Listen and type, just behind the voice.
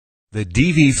The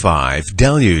DV5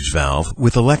 Deluge Valve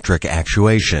with electric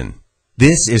actuation.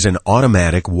 This is an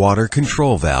automatic water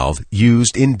control valve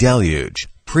used in deluge,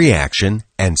 pre-action,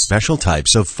 and special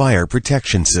types of fire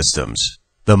protection systems.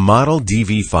 The model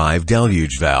DV5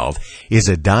 Deluge Valve is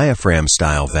a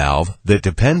diaphragm-style valve that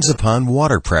depends upon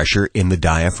water pressure in the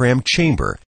diaphragm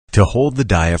chamber to hold the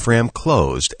diaphragm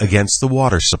closed against the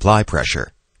water supply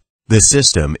pressure. The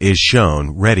system is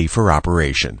shown ready for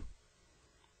operation.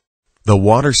 The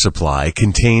water supply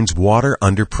contains water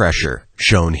under pressure,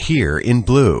 shown here in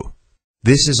blue.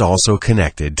 This is also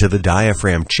connected to the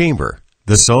diaphragm chamber,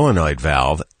 the solenoid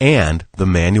valve, and the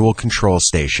manual control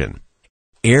station.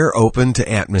 Air open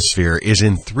to atmosphere is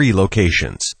in 3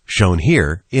 locations, shown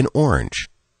here in orange.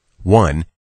 1.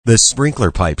 The sprinkler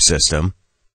pipe system.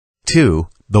 2.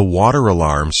 The water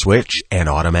alarm switch and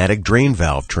automatic drain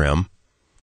valve trim.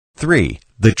 3.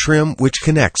 The trim which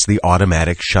connects the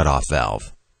automatic shutoff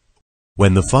valve.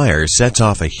 When the fire sets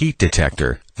off a heat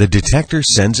detector, the detector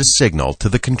sends a signal to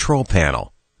the control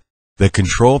panel. The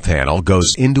control panel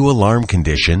goes into alarm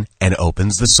condition and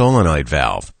opens the solenoid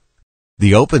valve.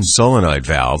 The open solenoid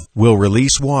valve will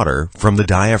release water from the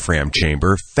diaphragm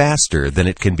chamber faster than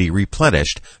it can be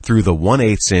replenished through the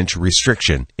 1/8 inch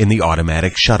restriction in the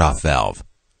automatic shutoff valve.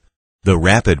 The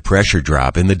rapid pressure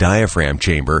drop in the diaphragm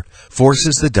chamber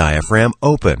forces the diaphragm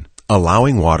open,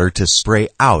 allowing water to spray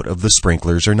out of the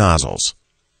sprinklers or nozzles.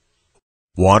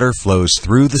 Water flows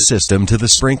through the system to the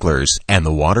sprinklers and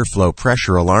the water flow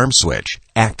pressure alarm switch,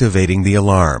 activating the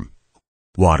alarm.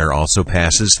 Water also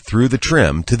passes through the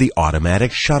trim to the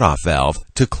automatic shutoff valve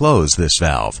to close this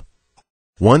valve.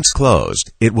 Once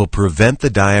closed, it will prevent the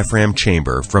diaphragm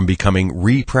chamber from becoming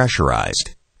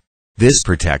repressurized. This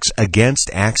protects against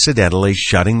accidentally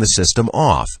shutting the system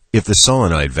off if the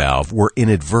solenoid valve were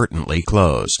inadvertently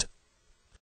closed.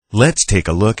 Let's take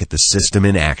a look at the system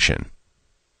in action.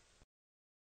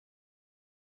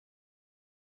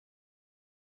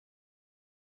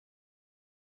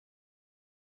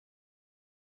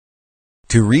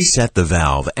 To reset the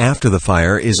valve after the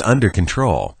fire is under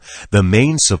control, the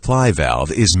main supply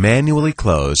valve is manually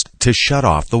closed to shut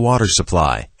off the water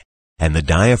supply, and the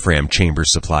diaphragm chamber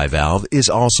supply valve is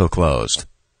also closed.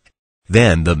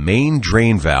 Then the main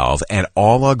drain valve and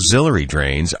all auxiliary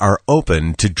drains are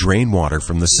open to drain water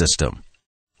from the system.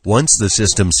 Once the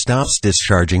system stops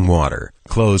discharging water,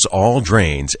 close all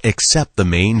drains except the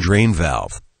main drain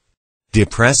valve.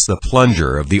 Depress the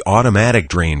plunger of the automatic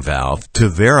drain valve to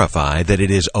verify that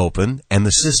it is open and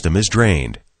the system is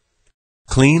drained.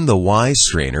 Clean the Y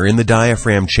strainer in the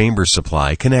diaphragm chamber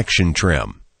supply connection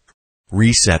trim.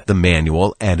 Reset the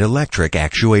manual and electric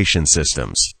actuation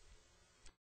systems.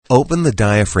 Open the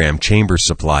diaphragm chamber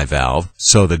supply valve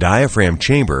so the diaphragm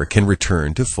chamber can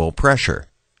return to full pressure.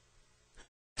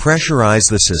 Pressurize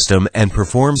the system and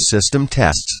perform system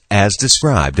tests as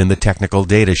described in the technical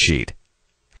data sheet.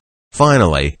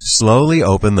 Finally, slowly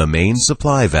open the main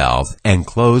supply valve and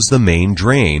close the main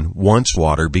drain once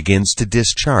water begins to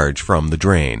discharge from the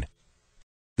drain.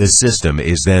 The system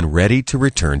is then ready to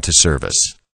return to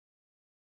service.